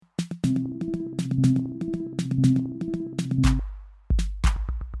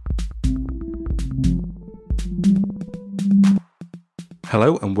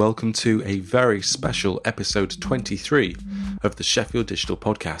Hello and welcome to a very special episode 23 of the Sheffield Digital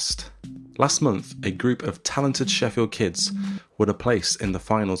Podcast. Last month, a group of talented Sheffield kids won a place in the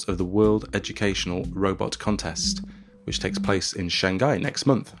finals of the World Educational Robot Contest, which takes place in Shanghai next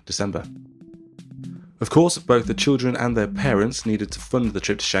month, December. Of course, both the children and their parents needed to fund the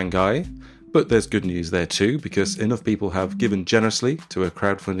trip to Shanghai, but there's good news there too, because enough people have given generously to a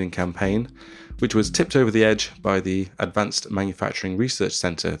crowdfunding campaign, which was tipped over the edge by the Advanced Manufacturing Research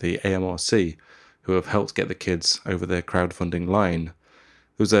Centre, the AMRC, who have helped get the kids over their crowdfunding line. There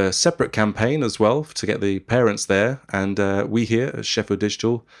was a separate campaign as well to get the parents there, and we here at Sheffield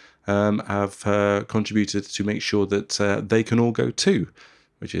Digital have contributed to make sure that they can all go too,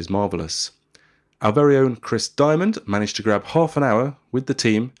 which is marvellous. Our very own Chris Diamond managed to grab half an hour with the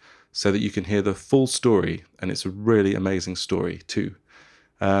team so that you can hear the full story, and it's a really amazing story too.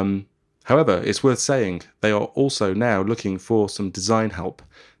 However, it's worth saying they are also now looking for some design help.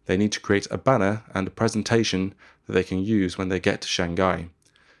 They need to create a banner and a presentation that they can use when they get to Shanghai.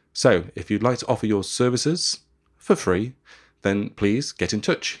 So, if you'd like to offer your services for free, then please get in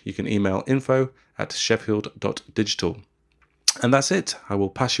touch. You can email info@sheffield.digital. And that's it. I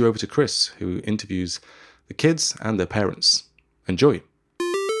will pass you over to Chris, who interviews the kids and their parents. Enjoy.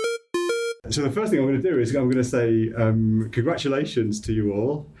 So the first thing I'm going to do is I'm going to say congratulations to you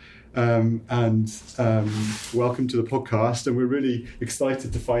all and welcome to the podcast. And we're really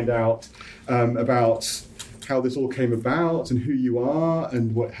excited to find out about how this all came about and who you are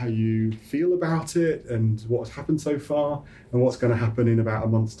and how you feel about it and what's happened so far and what's going to happen in about a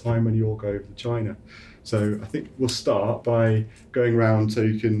month's time when you all go over to China. So I think we'll start by going around so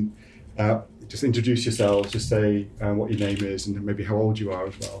you can just introduce yourselves, just say what your name is and maybe how old you are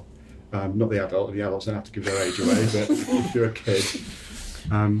as well. Not the adults don't have to give their age away, but if you're a kid.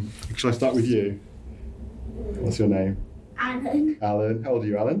 Shall I start with you? What's your name? Alan. Alan. How old are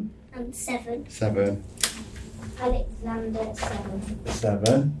you, Alan? I'm 7. 7. Alexander, 7.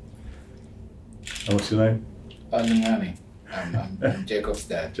 7. And what's your name? Nani. I'm Jacob's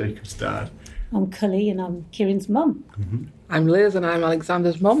dad. Jacob's dad. I'm Cully and I'm Kieran's mum. Mm-hmm. I'm Liz and I'm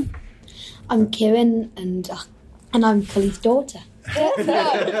Alexander's mum. I'm Kieran and I'm Cully's daughter. Edit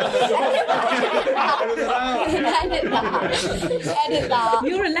that.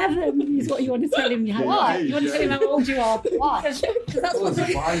 You're 11 is what you want to tell him. Why? You want to tell him how old you are. Why? Because that's what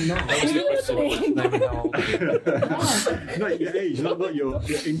Why not? Not your age, not your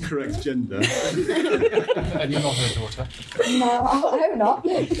incorrect gender. And you're not her daughter? No, I'm not.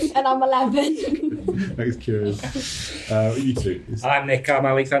 And I'm 11. Thanks, Kieran. You two. I'm Nick, I'm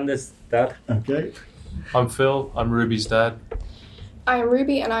Alexander's dad. Okay. I'm Phil, I'm Ruby's dad. I am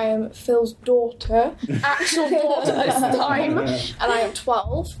Ruby and I am Phil's daughter, actual daughter this time, and I am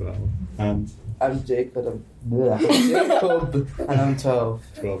 12. And I'm Jacob. Jacob, and I'm 12.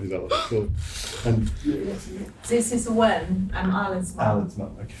 12 years old. Cool. And This is Wen, and Alan's mum. Alan's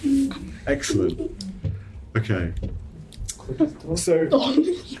not. Okay. Excellent. Okay. So,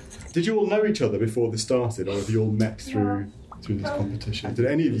 did you all know each other before this started, or have you all met through this competition? Did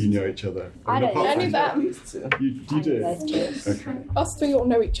any of you know each other? I don't know Any of them. You do? Okay. Us three all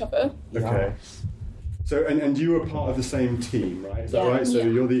know each other. Okay. So and you were part of the same team, right? Is that right? So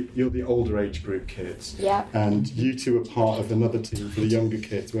you're the older age group kids. Yeah. And you two were part of another team for the younger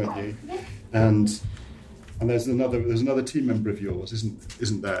kids, weren't you? And there's another team member of yours,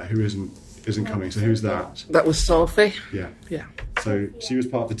 isn't there? Who isn't coming? So who's that? That was Sophie. Yeah. Yeah. So she was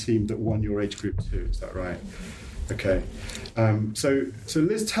part of the team that won your age group too. Is that right? Okay. So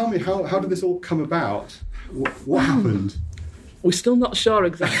Liz, tell me how did this all come about? What happened? We're still not sure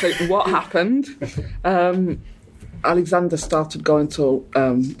exactly what happened. Alexander started going to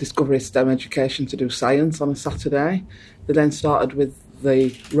Discovery STEM Education to do science on a Saturday. They then started with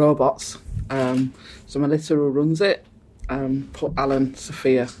the robots. So Melissa, who runs it, put Alan,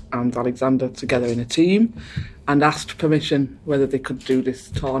 Sophia and Alexander together in a team and asked permission whether they could do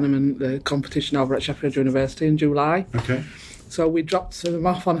this tournament, the competition over at Sheffield University in July. Okay. So we dropped them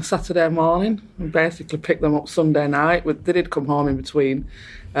off on a Saturday morning and basically picked them up Sunday night. They did come home in between.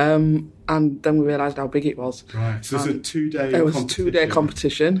 And then we realised how big it was. Right. So it's a 2-day competition. It was a 2-day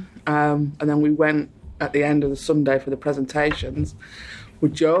competition. And then we went at the end of the Sunday for the presentations. We're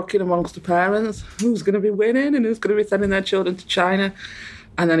joking amongst the parents, who's going to be winning and who's going to be sending their children to China.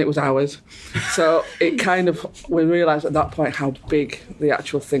 And then it was ours. So it kind of, we realised at that point how big the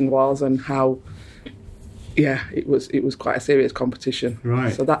actual thing was and how, yeah, it was quite a serious competition.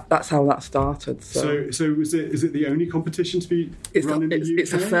 Right. So that's how that started. So is it the only competition to be run in the UK?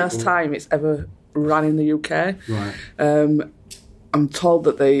 It's the first time it's ever run in the UK. Right. I'm told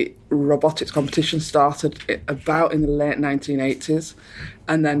that the robotics competition started about in the late 1980s,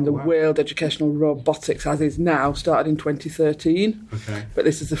 and then the World Educational Robotics, as is now, started in 2013. Okay. But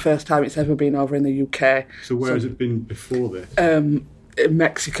this is the first time it's ever been over in the UK. So where has it been before this? In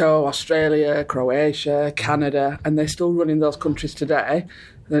Mexico, Australia, Croatia, Canada, and they're still running those countries today.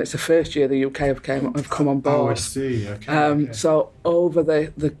 And then it's the first year the UK have come on board. Oh, I see. Okay. So over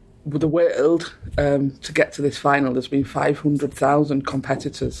the world, to get to this final, there's been 500,000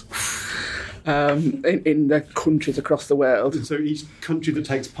 competitors in the countries across the world. And so each country that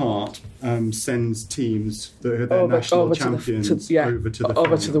takes part sends teams that are their national champions over to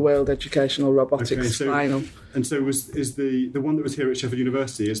the World Educational Robotics final. And so is the one that was here at Sheffield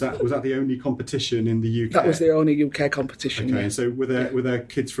University, was that the only competition in the UK? That was the only UK competition. Okay, yeah. and so were there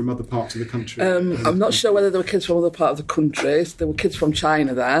kids from other parts of the country? I'm not sure whether there were kids from other parts of the countries. There were kids from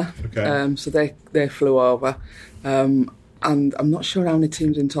China there. Okay. So they flew over. And I'm not sure how many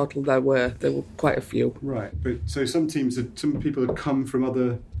teams in total there were. There were quite a few. Right, but so some people had come from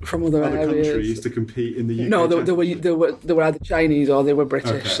other areas. countries to compete in the UK. No, there were either Chinese or they were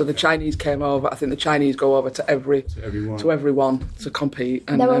British. Okay. So the Chinese came over. I think the Chinese go over to everyone to compete.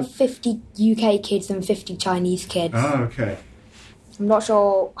 And there were 50 UK kids and 50 Chinese kids. Oh, okay. I'm not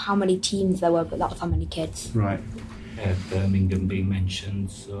sure how many teams there were, but that was how many kids. Right. Birmingham being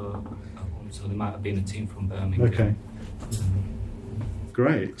mentioned, so there might have been a team from Birmingham. Okay.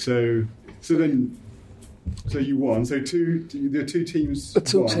 Great. So you won. So the two teams. The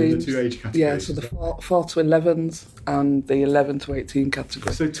two won teams. In the two age categories. Yeah. So the 4 to 11s and the 11 to 18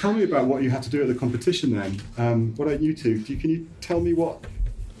 category. So tell me about what you had to do at the competition then. What about you two? Can you tell me what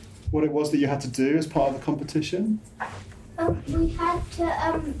it was that you had to do as part of the competition? We had to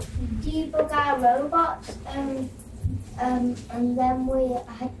debug our robots, and then we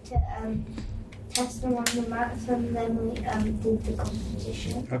had to test them on the maps, and then we did the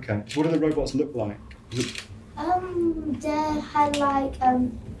competition. Okay. What do the robots look like? They had like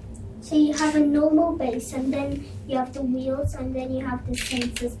so you have a normal base, and then you have the wheels, and then you have the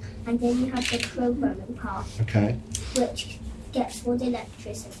sensors, and then you have the programming part. Okay. Which gets all the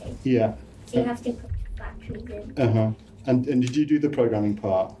electricity. Yeah. So you have to put batteries in. Uh-huh. And did you do the programming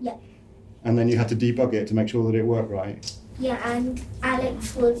part? Yeah. And then you had to debug it to make sure that it worked right? Yeah, and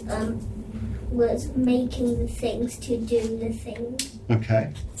Alex was making the things to do the things.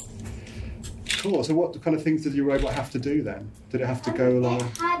 Okay. Cool. So what kind of things did your robot have to do then? Did it have to go along?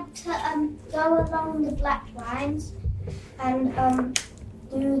 It had to go along the black lines and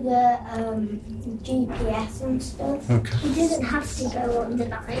do the GPS and stuff. Okay. It didn't have to go on the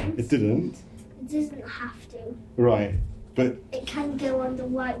lines. It didn't? It doesn't have to. Right. But it can go on the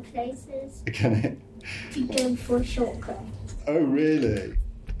right places. Can it? To go for a shortcut. Oh, really?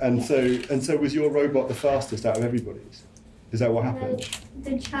 And so was your robot the fastest out of everybody's? Is that what happened?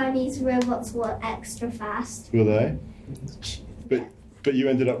 No, the Chinese robots were extra fast. Were they? But you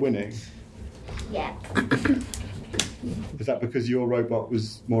ended up winning? Yeah. Is that because your robot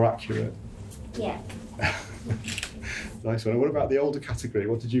was more accurate? Yeah. Nice one. And what about the older category?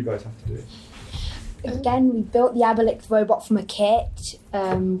 What did you guys have to do? Again, we built the Abelix robot from a kit,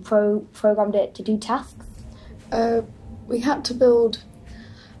 programmed it to do tasks. We had to build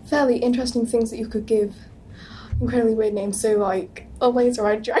fairly interesting things that you could give incredibly weird names, so like a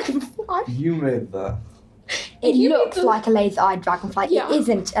laser-eyed dragonfly. You made that. It looks like a laser-eyed dragonfly. Yeah. It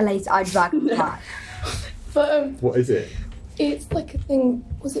isn't a laser-eyed dragonfly. But what is it? It's like a thing.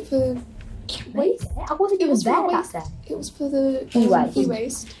 Was it for waste? I wasn't even there that day. It was for the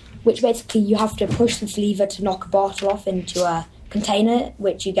e-waste. Which basically you have to push this lever to knock a bottle off into a container,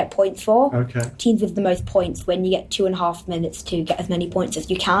 which you get points for. Okay. Teams with the most points win. You get 2.5 minutes to get as many points as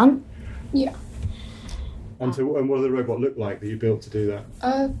you can. Yeah. And what did the robot look like that you built to do that?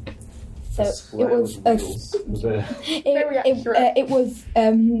 So it was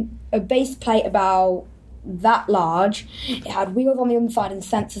a base plate about that large. It had wheels on the inside and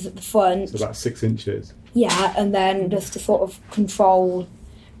sensors at the front. So about 6 inches. Yeah, and then just a sort of control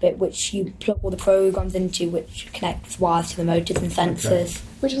bit which you plug all the programs into, which connects wires to the motors and sensors. Okay.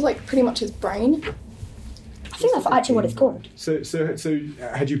 Which is like pretty much his brain. I think that's actually what it's called. So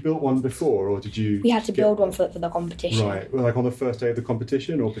had you built one before, or did you? We had to build one for the competition. Right, well, like on the first day of the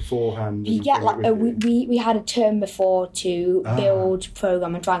competition, or beforehand. You get we had a term before to build,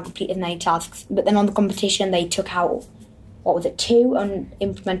 program, and try and complete as many tasks. But then on the competition, they took out 2 and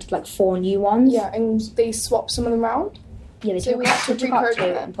implemented like 4 new ones. Yeah, and they swapped some of them around. Yeah, they took out 2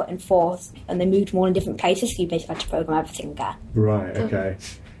 and put in 4, and they moved them all in different places. So you basically had to program everything again. Right. Okay.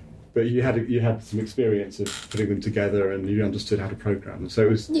 But you had some experience of putting them together, and you understood how to program them. So it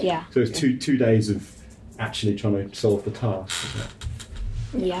was 2 days of actually trying to solve the task.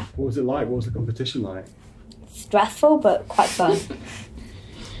 Isn't it? Yeah. What was it like? What was the competition like? Stressful, but quite fun.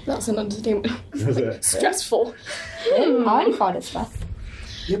 That's an understatement. Was it? Stressful. I only found it stressful.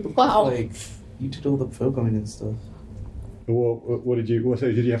 Yeah, but Wow. like, you did all the programming and stuff. What did you?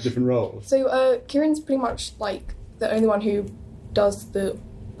 So did you have different roles? So Kieran's pretty much like the only one who does the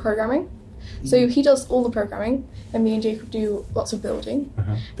programming. So he does all the programming, and me and Jacob do lots of building.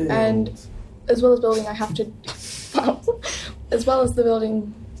 And as well as building, I have to. As well as the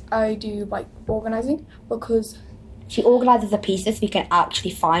building, I do like organising because. She organises the pieces so we can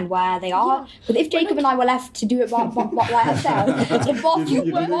actually find where they are. Yeah. But if Jacob and I were left to do it by ourselves, the boss would be...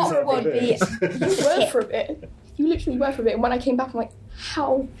 You were for a bit. You literally were for a bit. And when I came back, I'm like,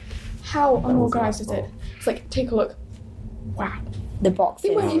 how unorganised is it? It's like, take a look. Wow. The box.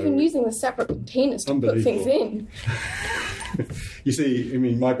 They weren't even using the separate containers to put things in. You see, I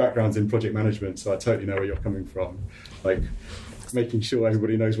mean, my background's in project management, so I totally know where you're coming from. Like, making sure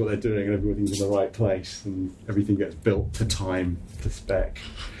everybody knows what they're doing and everything's in the right place and everything gets built to time, to spec.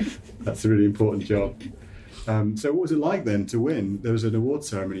 That's a really important job. So what was it like then to win? There was an award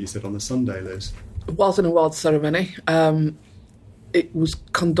ceremony, you said, on the Sunday, Liz. It was an awards ceremony. It was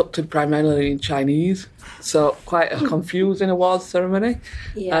conducted primarily in Chinese, so quite a confusing awards ceremony.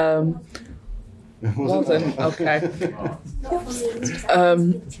 Yeah. Wasn't? Okay.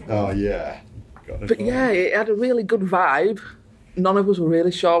 Oh, yeah. But yeah, it had a really good vibe. None of us were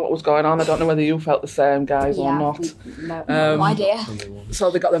really sure what was going on. I don't know whether you felt the same, guys, or not. No idea. So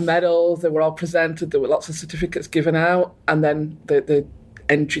they got the medals, they were all presented, there were lots of certificates given out, and then the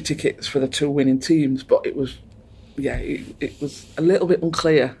entry tickets for the two winning teams, but it was a little bit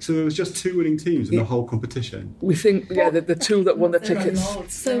unclear. So there was just two winning teams in the whole competition? We think, the two that won the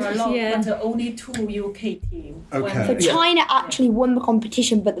tickets. There are a lot, but only two UK teams. Okay. So China actually won the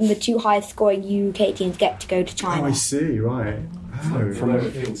competition, but then the two highest scoring UK teams get to go to China. Oh, I see, right. Oh. From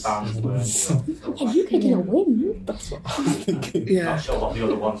a few bands were. Yeah, UK didn't win. That's what I'm thinking. Yeah. Not sure what the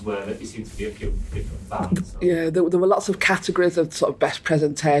other ones were, but it seemed to be a few different bands. So. Yeah, there were lots of categories of sort of best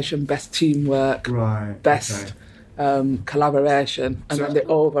presentation, best teamwork, best collaboration, and then the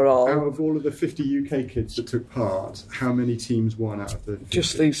overall. Out of all of the 50 UK kids that took part, how many teams won out of the 50?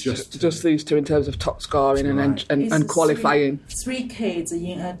 Just these two in terms of top scoring and qualifying. Three kids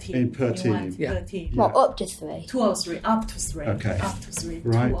in a team. Per team. Per team. Well, up to three. Two or three, up to three. Okay. Up to three.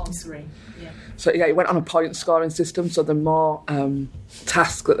 Right. 2 on 3. Yeah. So yeah, it went on a point scoring system. So the more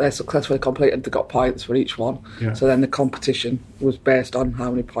tasks that they successfully completed, they got points for each one. Yeah. So then the competition was based on how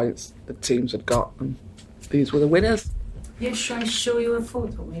many points the teams had got, and these were the winners. Yeah, should I show you a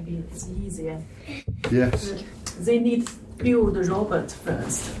photo? Maybe it's easier. Yes. They need to build the robot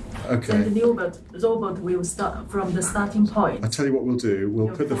first. Okay. Then the robot will start from the starting point. I'll tell you what we'll do.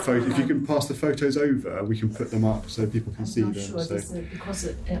 We'll put the photo. If you can pass the photos over, we can put them up so people can see I'm them. not sure So. this is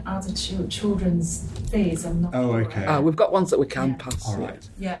because other children's face. I'm not. Oh, sure. okay. We've got ones that we can pass. All right.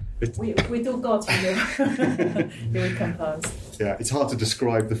 Yeah, we do got you. We can pass. Yeah, it's hard to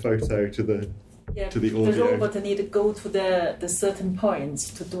describe the photo to the audio. The robot need to go to the certain points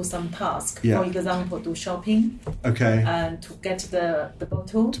to do some task. Yeah. For example, do shopping. Okay. And to get the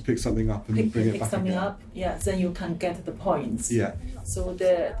bottle. To pick something up and bring it back something again. up. Yeah. Then you can get the points. Yeah. So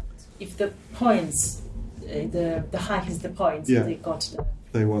if the points, the highest the points, Yeah. they got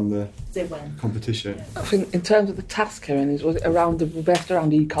They won the they win. competition. I think in terms of the task, Karen, was it based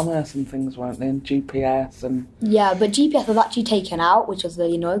around e-commerce and things, weren't they? And GPS and. Yeah, but GPS was actually taken out, which was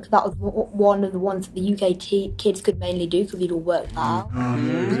really annoying because that was one of the ones that the UK kids could mainly do because we'd all worked that out. Oh,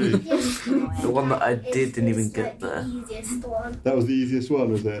 really? The one that I didn't even get there. Easiest one. That was the easiest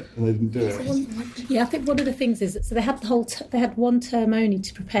one, was it? And they didn't do it. Yeah, I think one of the things is that so they had they had one term only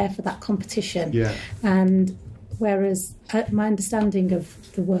to prepare for that competition. Yeah. And whereas my understanding of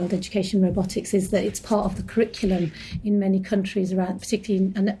the World Education Robotics is that it's part of the curriculum in many countries around,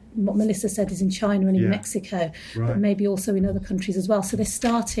 particularly and what Melissa said is in China and in Mexico, but maybe also in other countries as well. So they're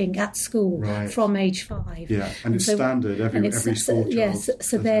starting at school from age 5. Yeah, and it's standard every school child. Yes,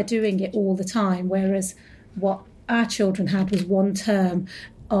 so they're doing it all the time, whereas what our children had was one term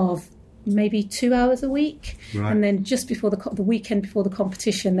of maybe 2 hours a week, and then just before the weekend before the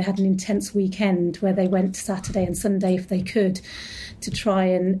competition they had an intense weekend where they went Saturday and Sunday if they could to try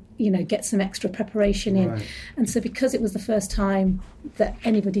and get some extra preparation in. And so because it was the first time that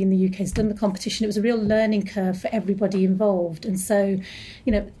anybody in the UK has done the competition, it was a real learning curve for everybody involved, and so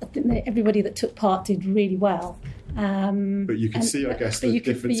I think that everybody that took part did really well, But you can see, I guess, the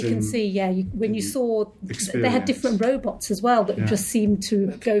difference you can see, when you saw they had different robots as well that just seemed to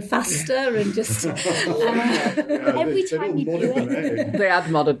go faster and just every time you do it. They had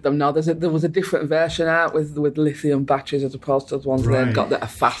modded them now. There was a different version out with lithium batteries as opposed to the ones they've got that are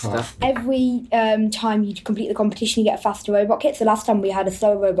faster. Every time you complete the competition, you get a faster robot kit. So last time we had a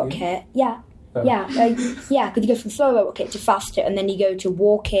slower robot kit. Because you go from slow robot kit to faster, and then you go to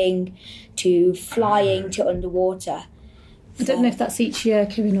walking, to flying, to underwater. I don't know if that's each year,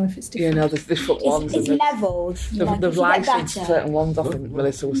 Kieran, or if it's different. There's different ones. It's levelled. They've licensed certain ones, I think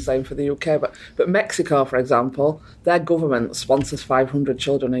Melissa was saying, for the UK. But Mexico, for example, their government sponsors 500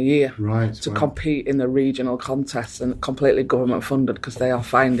 children a year to compete in the regional contests, and completely government funded because they are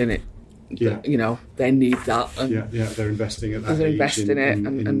finding it. They need that. And they're investing at that they're age investing in it,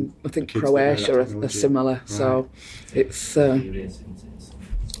 and I think Croatia are similar. Right. So it's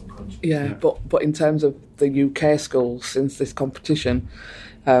but in terms of the UK schools, since this competition,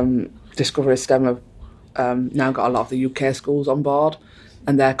 Discovery STEM have now got a lot of the UK schools on board,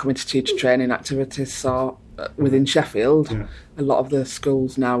 and they're coming to teach training activities. So within Sheffield, a lot of the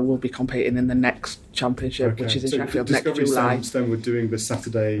schools now will be competing in the next championship, which is in Sheffield next July. Discovery STEM were doing the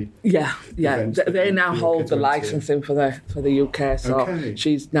Saturday. They now hold the licensing for the UK. So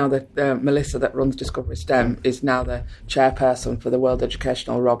she's now Melissa that runs Discovery STEM is now the chairperson for the World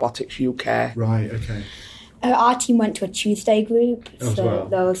Educational Robotics UK. Right. Okay. Our team went to a Tuesday group, so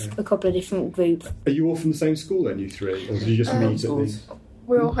there was a couple of different groups. Are you all from the same school then, you three, or did you just meet at the?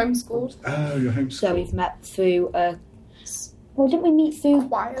 We're all homeschooled. Oh, you're homeschooled. So we've met through didn't we meet through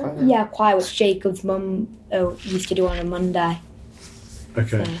choir? Yeah, choir, which Jacob's mum used to do on a Monday.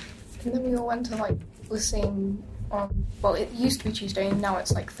 Okay. So. And then we all went to the same it used to be Tuesday and now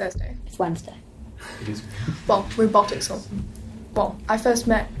it's Thursday. It's Wednesday. It is. Well, robotics I first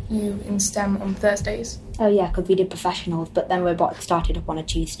met you in STEM on Thursdays. Oh yeah, because we did professionals, but then robotics started up on a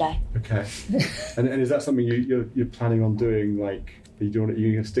Tuesday. Okay. and is that something you're planning on doing? Are you going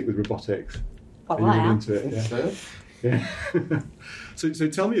to stick with robotics? Well, Are you really into it? Yeah. So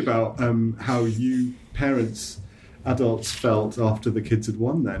tell me about how you parents, adults, felt after the kids had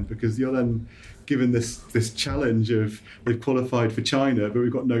won then, because you're then given this challenge of they've qualified for China, but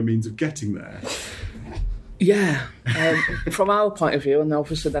we've got no means of getting there. Yeah, from our point of view, and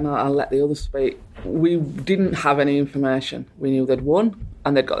obviously then I'll let the others speak, we didn't have any information. We knew they'd won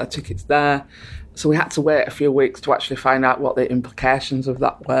and they'd got their tickets there. So we had to wait a few weeks to actually find out what the implications of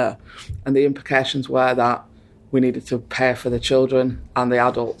that were. And the implications were that we needed to pay for the children and the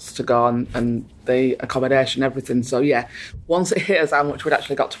adults to go and the accommodation, everything. So yeah, once it hit us how much we'd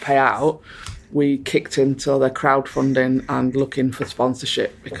actually got to pay out, we kicked into the crowdfunding and looking for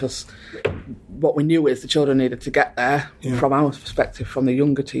sponsorship, because what we knew is the children needed to get there, from our perspective, from the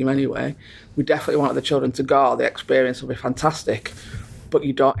younger team anyway. We definitely wanted the children to go. The experience will be fantastic, but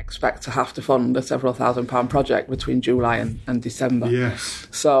you don't expect to have to fund a several £1,000 project between July and December. Yes.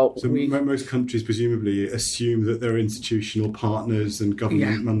 So most countries presumably assume that there are institutional partners and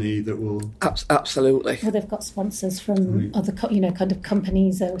government money that will... Absolutely. Well, they've got sponsors from other kind of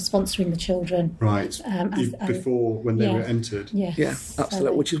companies that are sponsoring the children. Right. Before, when they were entered. Yes. Yeah,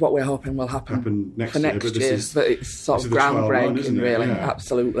 absolutely, which is what we're hoping will happen next for next year. But it's sort of groundbreaking, really. Yeah.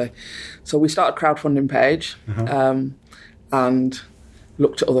 Absolutely. So we started a crowdfunding page and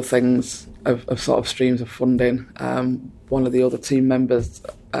looked at other things of sort of streams of funding. One of the other team members'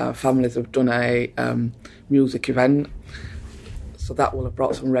 families have done a music event, so that will have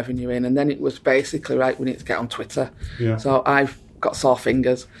brought some revenue in. And then it was basically, we need to get on Twitter. Yeah. So I've got sore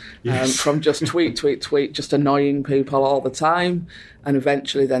fingers from just tweet, just annoying people all the time. And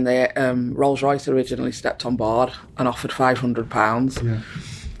eventually then Rolls-Royce originally stepped on board and offered £500. Yeah.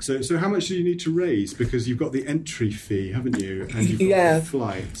 So how much do you need to raise? Because you've got the entry fee, haven't you? And you've got the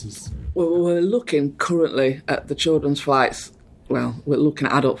flights. Well, we're looking currently at the children's flights. Well, we're looking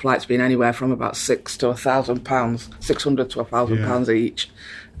at adult flights being anywhere from about £600 to £1,000 each.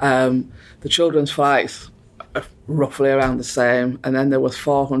 The children's flights are roughly around the same. And then there was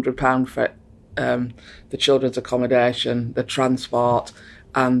 £400 for the children's accommodation, the transport,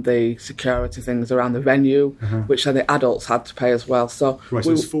 and the security things around the venue, which then the adults had to pay as well. So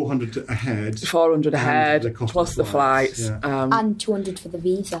it's 400 ahead. 400 ahead, plus the flights. And 200 for the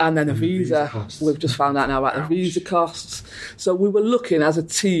visa. And then the visa. We've just found out now about the visa costs. So we were looking as a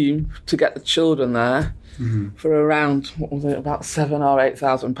team to get the children there for around, about £7,000 or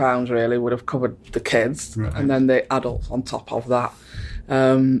 £8,000 really, would have covered the kids, and then the adults on top of that.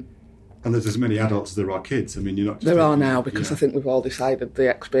 And there's as many adults as there are kids. I mean, you're not... There are now, because I think we've all decided the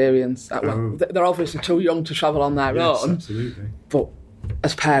experience. They're obviously too young to travel on their own. Absolutely. But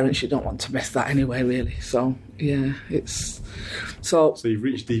as parents, you don't want to miss that anyway, really. So, yeah, it's... So you've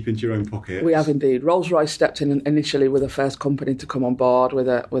reached deep into your own pocket. We have indeed. Rolls-Royce stepped in initially with the first company to come on board with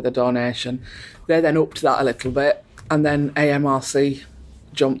a donation. They then upped that a little bit, and then AMRC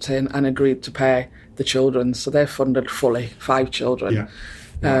jumped in and agreed to pay the children. So they funded fully 5 children.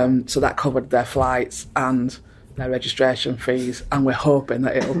 Yeah. So that covered their flights and their registration fees, and we're hoping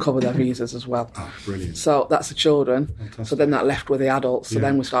that it'll cover their visas as well. Oh, brilliant. So that's the children. Fantastic. So then that left with the adults. So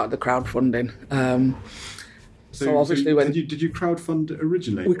then we started the crowdfunding. So obviously, did you crowdfund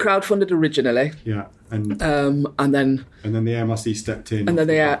originally? We crowdfunded originally. Yeah, and then the MRC stepped in. And then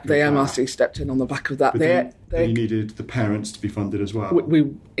the MRC stepped in on the back of that. Then you needed the parents to be funded as well. We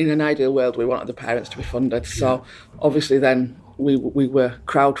in an ideal world, we wanted the parents to be funded. So obviously, then we were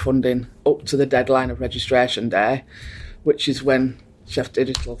crowdfunding up to the deadline of registration day, which is when Chef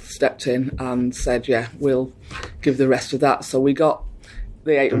Digital stepped in and said, "Yeah, we'll give the rest of that." So we got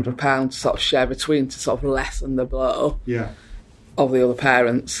the £800 to sort of share between to sort of lessen the blow of the other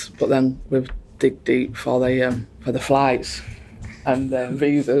parents, but then we've dig deep for the flights and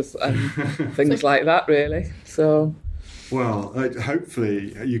visas and things like that, really. So, well,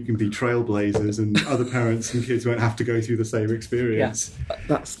 hopefully you can be trailblazers, and other parents and kids won't have to go through the same experience. Yeah,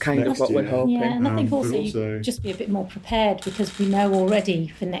 that's kind of what we're hoping. Yeah, and I think also you just be a bit more prepared, because we know already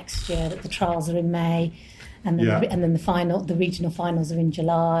for next year that the trials are in May. And then the regional finals are in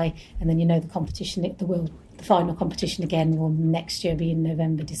July, and then the competition, the final competition again will next year be in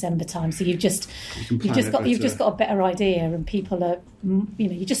November, December time. So you've just got a better idea, and people are,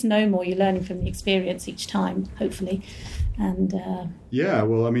 you just know more. You're learning from the experience each time, hopefully, and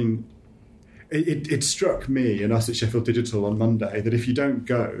well, I mean, it struck me and us at Sheffield Digital on Monday that if you don't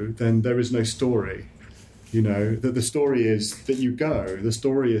go, then there is no story. That the story is that you go. The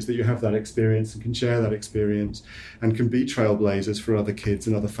story is that you have that experience and can share that experience and can be trailblazers for other kids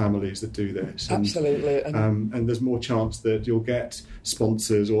and other families that do this. Absolutely. And there's more chance that you'll get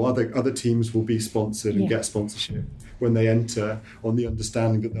sponsors, or other teams will be sponsored and get sponsorship when they enter, on the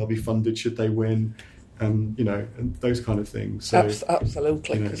understanding that they'll be funded should they win, and those kind of things. So,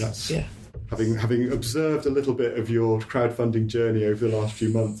 absolutely. Having observed a little bit of your crowdfunding journey over the last few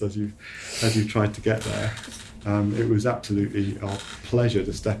months as you've tried to get there, it was absolutely our pleasure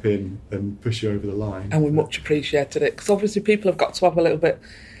to step in and push you over the line. And we much appreciated it, because obviously people have got to have a little bit.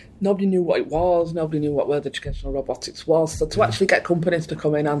 Nobody knew what it was. Nobody knew what World Educational Robotics was. So to actually get companies to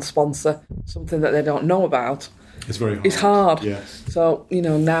come in and sponsor something that they don't know about, it's very hard. It's hard. Yes. So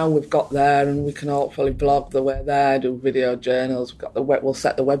now we've got there, and we can hopefully blog the way there, do video journals. We'll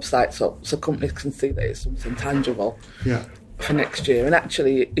set the websites up so companies can see that it's something tangible. Yeah. For next year, and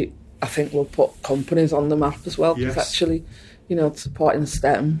actually, I think we'll put companies on the map as well. Because actually, supporting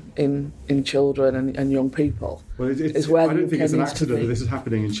STEM in children and young people. Well, is where I don't think it's an accident that this is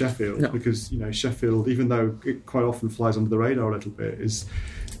happening in Sheffield, because Sheffield, even though it quite often flies under the radar a little bit, is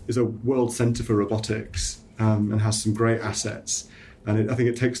a world centre for robotics. And has some great assets, and I think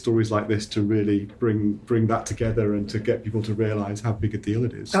it takes stories like this to really bring that together and to get people to realise how big a deal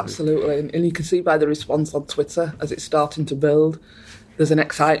it is. Absolutely, and you can see by the response on Twitter as it's starting to build, there's an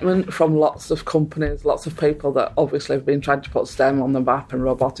excitement from lots of companies, lots of people that obviously have been trying to put STEM on the map and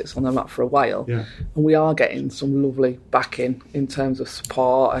robotics on the map for a while, and we are getting some lovely backing in terms of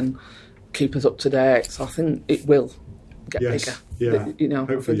support and keep us up to date. So I think it will get bigger. Yeah,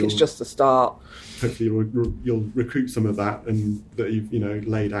 I think it's just the start. Hopefully you'll recruit some of that and that you've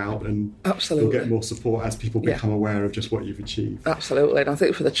laid out, and absolutely you'll get more support as people become aware of just what you've achieved. Absolutely, and I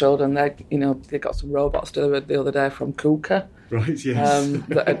think for the children, they got some robots delivered the other day from KUKA. Right. Yes.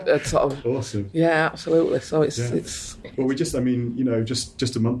 That are sort of awesome. Yeah, absolutely. So it's well, we just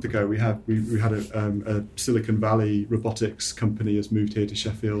just a month ago we had a Silicon Valley robotics company has moved here to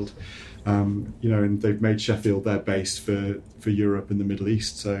Sheffield. And they've made Sheffield their base for Europe and the Middle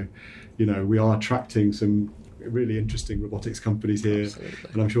East. So, we are attracting some really interesting robotics companies here. Absolutely.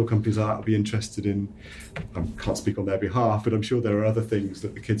 And I'm sure companies like that will be interested in, I can't speak on their behalf, but I'm sure there are other things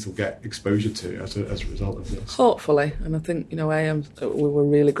that the kids will get exposure to as a result of this. Hopefully. And I think, we were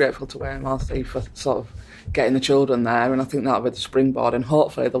really grateful to AMRC for sort of getting the children there, and I think that'll be the springboard, and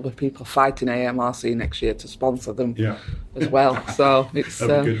hopefully there'll be people fighting AMRC next year to sponsor them as well. So it's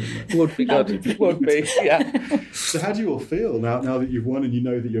would be good. Would be, yeah. So how do you all feel now that you've won and you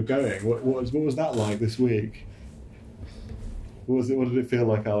know that you're going? What was that like this week? What did it feel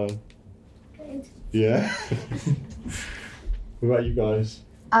like, Alan? Good. Yeah. What about you guys?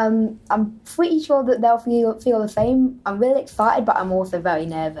 I'm pretty sure that they'll feel the same. I'm really excited, but I'm also very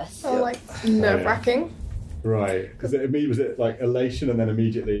nervous. Nerve-wracking. Right. Was it like elation and then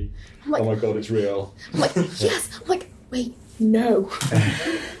immediately, oh my God, it's real? I'm like, yes. I'm like, wait, No.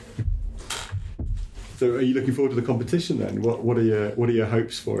 So, are you looking forward to the competition then? What are your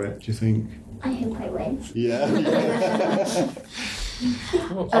hopes for it? Do you think? I hope I win. Yeah.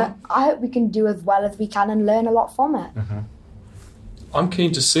 I hope we can do as well as we can and learn a lot from it. I'm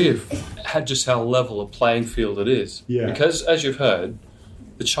keen to see just how level a playing field it is. Yeah. Because, as you've heard,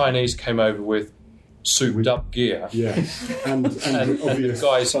 the Chinese came over with souped-up gear. Yeah. And the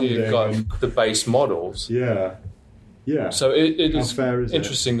guys here got the base models. Yeah. Yeah. So it is fair is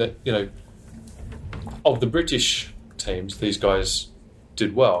interesting that, of the British teams, these guys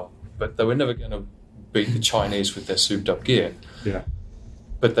did well, but they were never going to beat the Chinese with their souped-up gear. Yeah.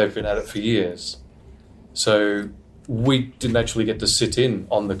 But they've been at it for years. So we didn't actually get to sit in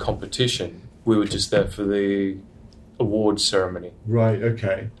on the competition. We were just there for the awards ceremony. Right,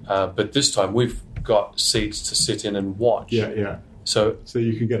 okay. But this time we've got seats to sit in and watch. Yeah. So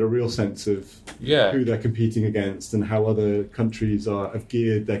you can get a real sense of who they're competing against and how other countries have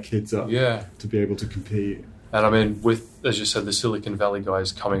geared their kids up to be able to compete. And I mean, with, as you said, the Silicon Valley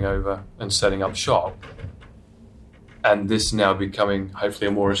guys coming over and setting up shop, and this now becoming hopefully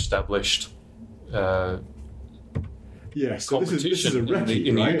a more established so competition this is a recce,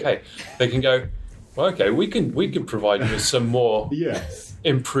 in the UK. They can go, well, okay, we can provide you with some more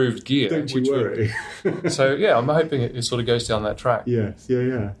improved gear. Don't you worry. So I'm hoping it sort of goes down that track. Yes,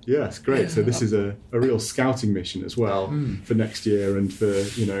 great. So this is a real scouting mission as well for next year and for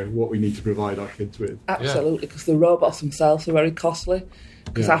what we need to provide our kids with. Absolutely, because the robots themselves are very costly.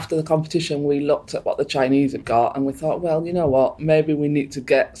 Because after the competition, we looked at what the Chinese had got, and we thought, well, you know what? Maybe we need to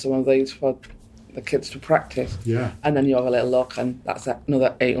get some of these for the kids to practice. Yeah. And then you have a little look, and that's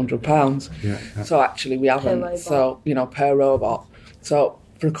another £800. Yeah. So actually, we haven't. So per robot. So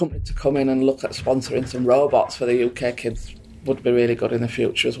for a company to come in and look at sponsoring some robots for the UK kids would be really good in the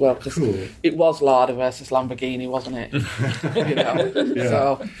future as well, because it was Lada versus Lamborghini, wasn't it?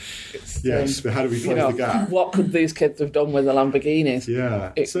 So yes, but how do we close the gap? What could these kids have done with the Lamborghinis?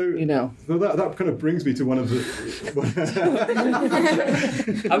 Yeah. Well, that kind of brings me to one of the.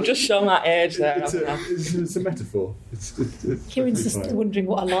 I've just shown that age there. It's a metaphor. Kieran's just wondering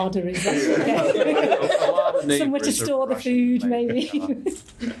what a larder is. Somewhere to store the food, maybe.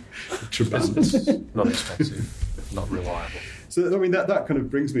 Trabant. Not expensive, not reliable. So, I mean, that kind of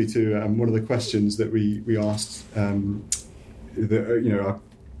brings me to one of the questions that we asked.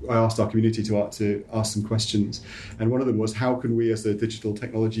 I asked our community to ask some questions, and one of them was, how can we, as a digital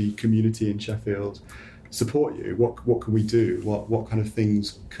technology community in Sheffield, support you? What can we do? What kind of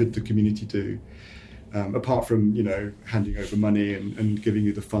things could the community do? Apart from handing over money and giving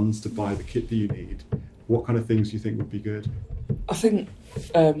you the funds to buy the kit that you need, what kind of things do you think would be good? I think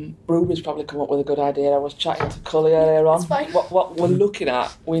Ruby's probably come up with a good idea. I was chatting to Cully earlier on. What we're looking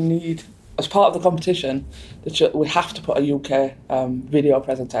at, we need, as part of the competition, we have to put a UK video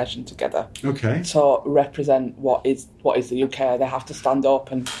presentation together. Okay. To represent what is the UK. They have to stand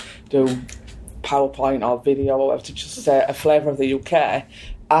up and do PowerPoint or video or whatever to just say a flavour of the UK.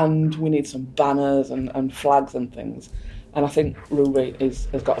 And we need some banners and flags and things. And I think Ruby has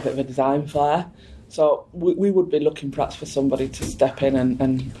got a bit of a design flair. So we would be looking perhaps for somebody to step in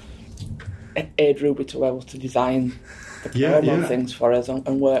and aid Ruby to be able to design the promo things for us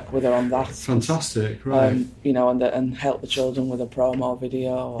and work with her on that. Fantastic, right. And help the children with a promo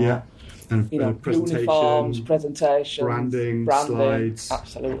video. Or, and uniforms, presentations, branding, slides.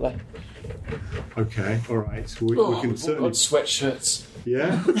 Absolutely. Okay, all right. We can certainly sweatshirts.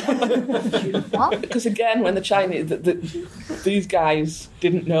 Yeah. What? Because again, when the Chinese, these guys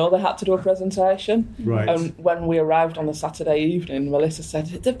didn't know they had to do a presentation. Right. And when we arrived on the Saturday evening, Melissa said,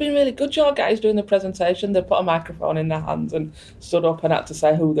 "They've been really good, your guys, doing the presentation." They put a microphone in their hands and stood up and had to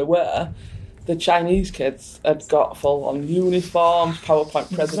say who they were. The Chinese kids had got full-on uniforms,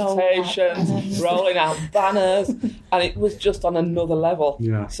 PowerPoint presentations, rolling out banners, and it was just on another level.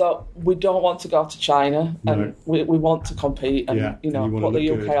 Yeah. So we don't want to go to China, and we want to compete and put the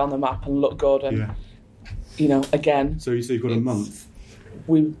UK on the map and look good. And again. So you say you've got a month.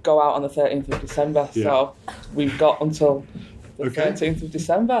 We go out on the 13th of December, so we've got until the 13th of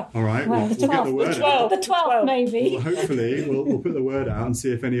December. All right, we'll get the word out. The 12th, maybe. Well, hopefully, we'll put the word out and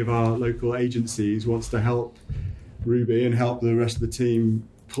see if any of our local agencies wants to help Ruby and help the rest of the team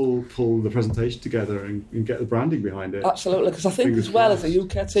pull the presentation together and get the branding behind it. Absolutely, because I think as well as a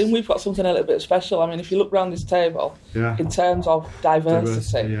UK team, we've got something a little bit special. I mean, if you look around this table, in terms of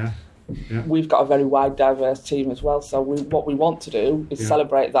diversity. We've got a very wide, diverse team as well. So what we want to do is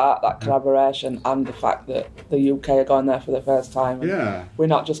celebrate that collaboration and the fact that the UK are going there for the first time. We're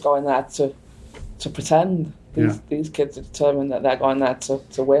not just going there to pretend. These kids are determined that they're going there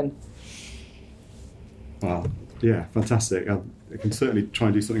to win. Well, Yeah, fantastic. I can certainly try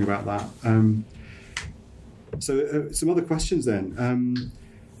and do something about that. So some other questions then.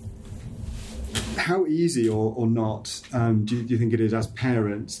 How easy or not do you think it is as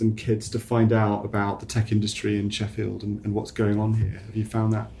parents and kids to find out about the tech industry in Sheffield and what's going on here? Have you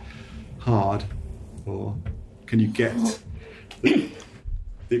found that hard, or can you get the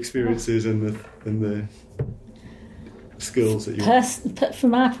experiences and the skills that you...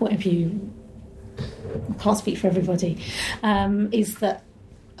 From our point of view, I can't speak for everybody, is that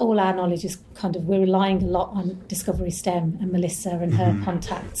all our knowledge is we're relying a lot on Discovery STEM and Melissa and her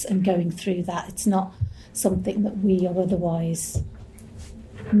contacts and going through that. It's not something that we are otherwise,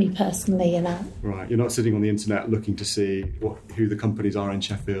 me personally, Right, you're not sitting on the internet looking to see who the companies are in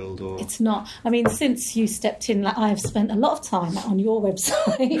Sheffield, or... It's not. I mean, since you stepped in, I've spent a lot of time on your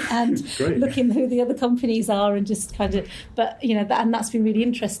website and looking who the other companies are and just but, and that's been really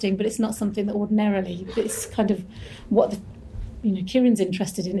interesting, but it's not something that ordinarily, it's what Kieran's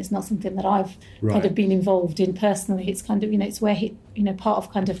interested in. It's not something that I've been involved in personally. It's it's where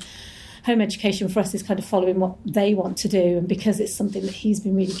part of home education for us is following what they want to do, and because it's something that he's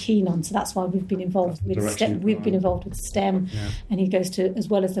been really keen on, so that's why we've been involved with STEM. We've been involved with STEM, and he goes to, as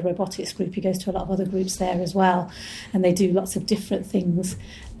well as the robotics group, he goes to a lot of other groups there as well, and they do lots of different things.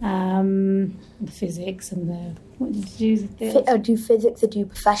 The physics and what did you do? I do physics. I do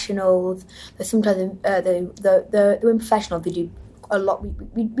professionals. There's sometimes the women professionals, they do a lot.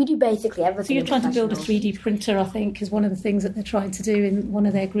 We do basically everything. So you're trying to build a 3D printer, I think, is one of the things that they're trying to do in one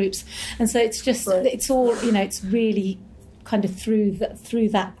of their groups, and so it's just it's all it's really through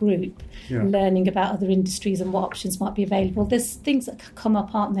that group, learning about other industries and what options might be available. There's things that come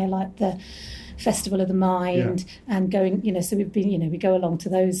up, aren't there, like the Festival of the Mind and going, so we've been, we go along to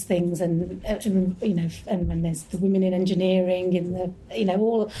those things and when there's the women in engineering and the,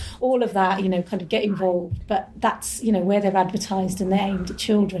 all of that, get involved. But that's, where they're advertised and they're aimed at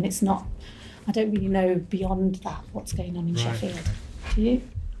children. It's not, I don't really know beyond that what's going on in Sheffield. Do you?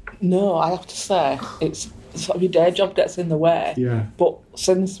 No, I have to say, it's sort of your day job gets in the way. Yeah. But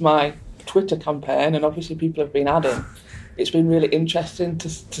since my Twitter campaign, and obviously people have been adding, it's been really interesting to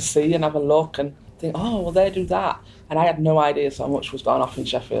see and have a look and think, oh, well, they do that. And I had no idea so much was going off in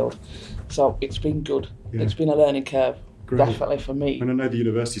Sheffield. So it's been good. Yeah. It's been a learning curve, definitely for me. And I know the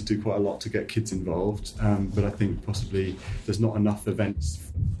universities do quite a lot to get kids involved, but I think possibly there's not enough events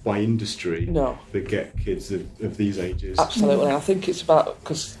by industry that get kids of these ages. Absolutely. And I think it's about,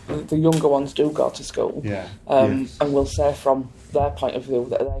 because the younger ones do go to school. Yeah. And we'll say from their point of view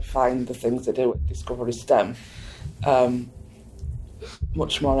that they find the things they do at Discovery STEM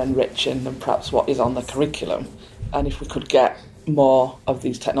much more enriching than perhaps what is on the curriculum. And if we could get more of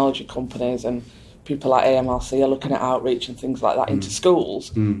these technology companies and people like AMRC are looking at outreach and things like that into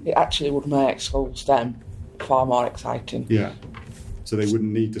schools, it actually would make school STEM far more exciting. Yeah. So they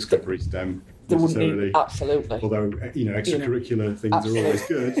wouldn't need Discovery STEM they necessarily. Wouldn't need, absolutely. Although, extracurricular things are always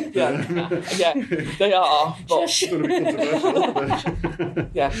good. Yeah, they are. But it's going to be controversial.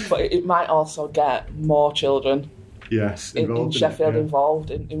 Yeah, but it might also get more children in Sheffield involved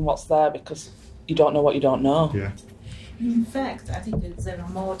in what's there, because you don't know what you don't know. Yeah. In fact, I think that there are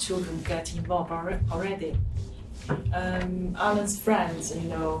more children get involved already. Alan's friends,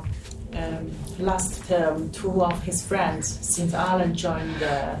 last term, two of his friends, since Alan joined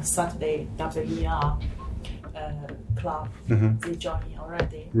the Saturday WER club, they joined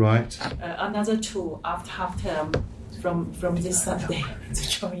already. Right. Another two after half term from this Saturday to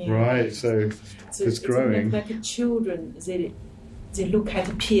join. Right, so it's growing. Like children, they look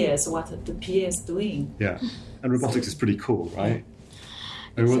at peers, what the peers doing. Yeah, and robotics is pretty cool, right?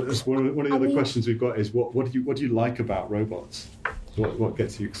 And one of the other questions we've got is what do you like about robots? What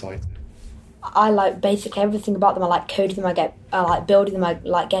gets you excited? I like basically everything about them. I like coding them. I like building them. I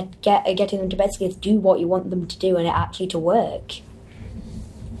like getting them to basically do what you want them to do and it actually to work.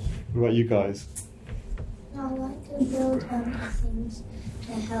 What about you guys? I like to build things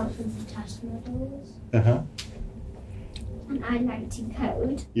to help with the task models. And I like to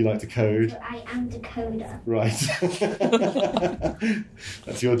code. You like to code? So I am the coder. Right.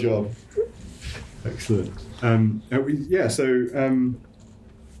 That's your job. Excellent.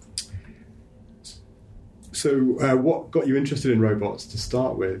 So what got you interested in robots to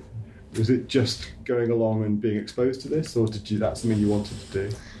start with? Was it just going along and being exposed to this, or that's something you wanted to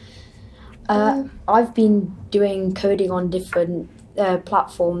do? I've been doing coding on different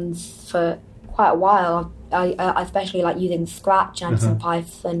platforms for quite a while. I especially like using Scratch and some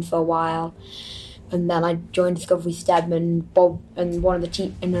Python for a while. and then I joined Discovery STEM, and Bob and one of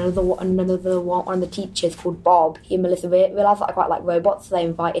the one of the teachers called Bob, he and Melissa realised that I quite like robots, so they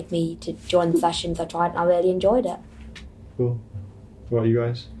invited me to join the sessions. I tried and I really enjoyed it. Cool. What about you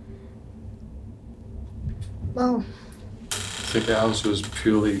guys? Well, I think ours was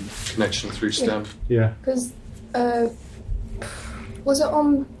purely connection through STEM. Yeah. because was it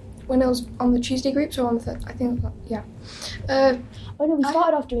on when I was on the Tuesday groups or on the I think yeah. Oh no, we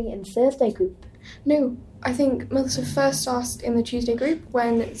started off doing it in the Thursday group. No, I think Melissa first asked in the Tuesday group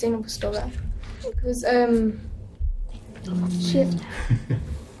when Zainab was still there. Because she had,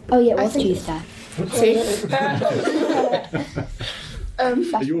 Oh yeah, it I was think- Tuesday.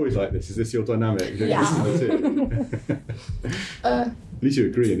 Are you always like this? Is this your dynamic? Yeah. At least you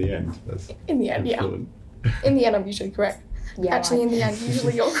agree in the end. That's in the end, yeah. important. In the end, I'm usually correct. Yeah, Actually, right. in the end,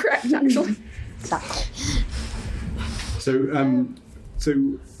 usually you're correct. Actually, Exactly. So,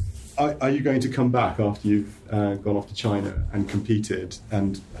 are you going to come back after you've gone off to China and competed,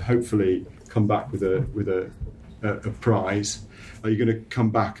 and hopefully come back with a prize? Are you going to come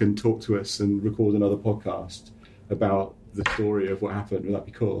back and talk to us and record another podcast about the story of what happened? Would that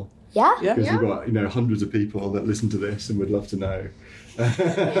be cool? Yeah. Because we've got hundreds of people that listen to this and would love to know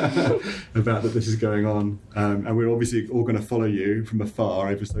about that this is going on, and we're obviously all going to follow you from afar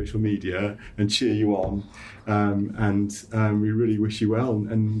over social media and cheer you on, and we really wish you well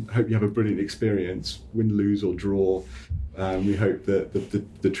and hope you have a brilliant experience, win, lose or draw. We hope that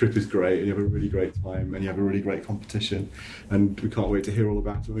the trip is great and you have a really great time and you have a really great competition, and we can't wait to hear all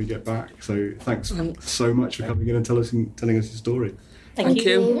about it when we get back. So thanks so much for coming in and telling us your story. Thank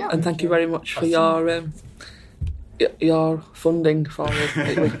you. Yeah. And thank you very much for your funding for it.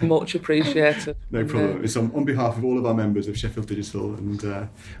 It was much appreciated. No problem. It's on behalf of all of our members of Sheffield Digital and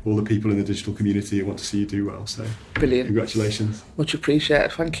all the people in the digital community who want to see you do well. So, Brilliant. Congratulations. Much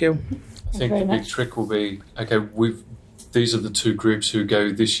appreciated. Thank you. I think the big trick will be, okay, these are the two groups who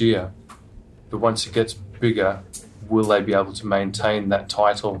go this year, but once it gets bigger, will they be able to maintain that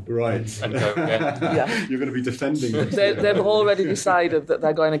title? Right. And go again? Yeah. You're going to be defending it. They've already decided that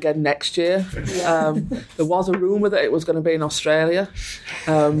they're going again next year. There was a rumour that it was going to be in Australia,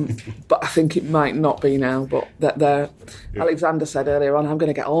 but I think it might not be now. But Alexander said earlier on, I'm going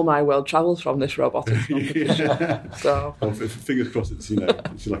to get all my world travels from this robotics competition. Yeah. So, Well, fingers crossed it's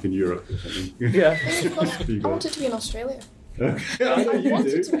it's like in Europe or something. yeah. I wanted to be in Australia. Okay. I know I you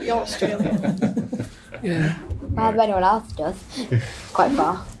wanted do. to be in Australia. Yeah. Well, if anyone else does, quite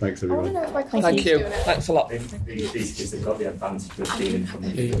far. Thanks I want to everyone. know if my cousin's Thank you. doing it. Thanks a lot. These kids have got the advantage of being from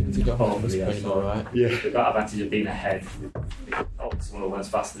You got home with the all right. Yeah. They've got the advantage of being ahead. Someone learns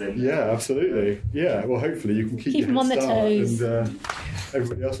faster than Yeah, absolutely. Yeah, well, hopefully you can keep Keep your them on head their start toes. and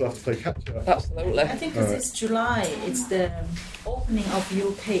everybody else will have to play catch up. Absolutely. I think because it's July, it's the opening of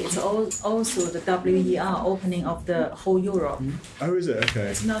UK. It's also the WER opening of the whole Europe. Oh, is it? Okay.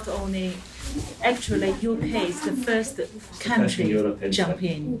 It's not only actually UK is the first country European jump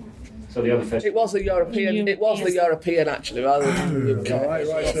in. So the other first. It was the European. It was the European actually, rather than the UK. Right.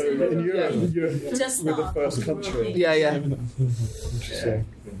 So in Europe, you're Just with the not first country. Yeah, yeah. Interesting.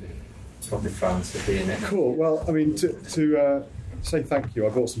 Probably France would be in it. Cool. Well, I mean, to say thank you, I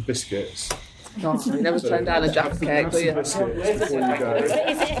bought some biscuits. Oh, you never turn down a Jaffa cake, do you? Biscuits before you go. Is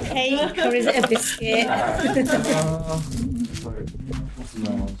it a cake or is it a biscuit?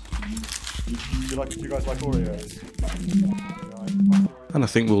 Do you guys like Oreos? And I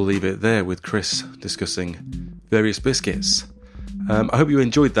think we'll leave it there with Chris discussing various biscuits. I hope you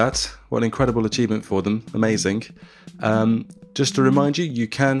enjoyed that. What an incredible achievement for them. Amazing. Just to remind you, you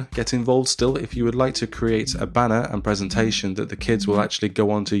can get involved still if you would like to create a banner and presentation that the kids will actually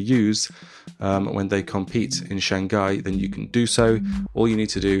go on to use when they compete in Shanghai, then you can do so. All you need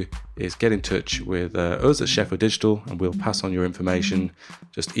to do is get in touch with us at Sheffield Digital and we'll pass on your information.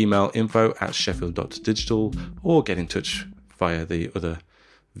 Just email info@sheffield.digital or get in touch via the other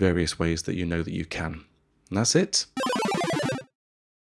various ways that you know that you can. And that's it.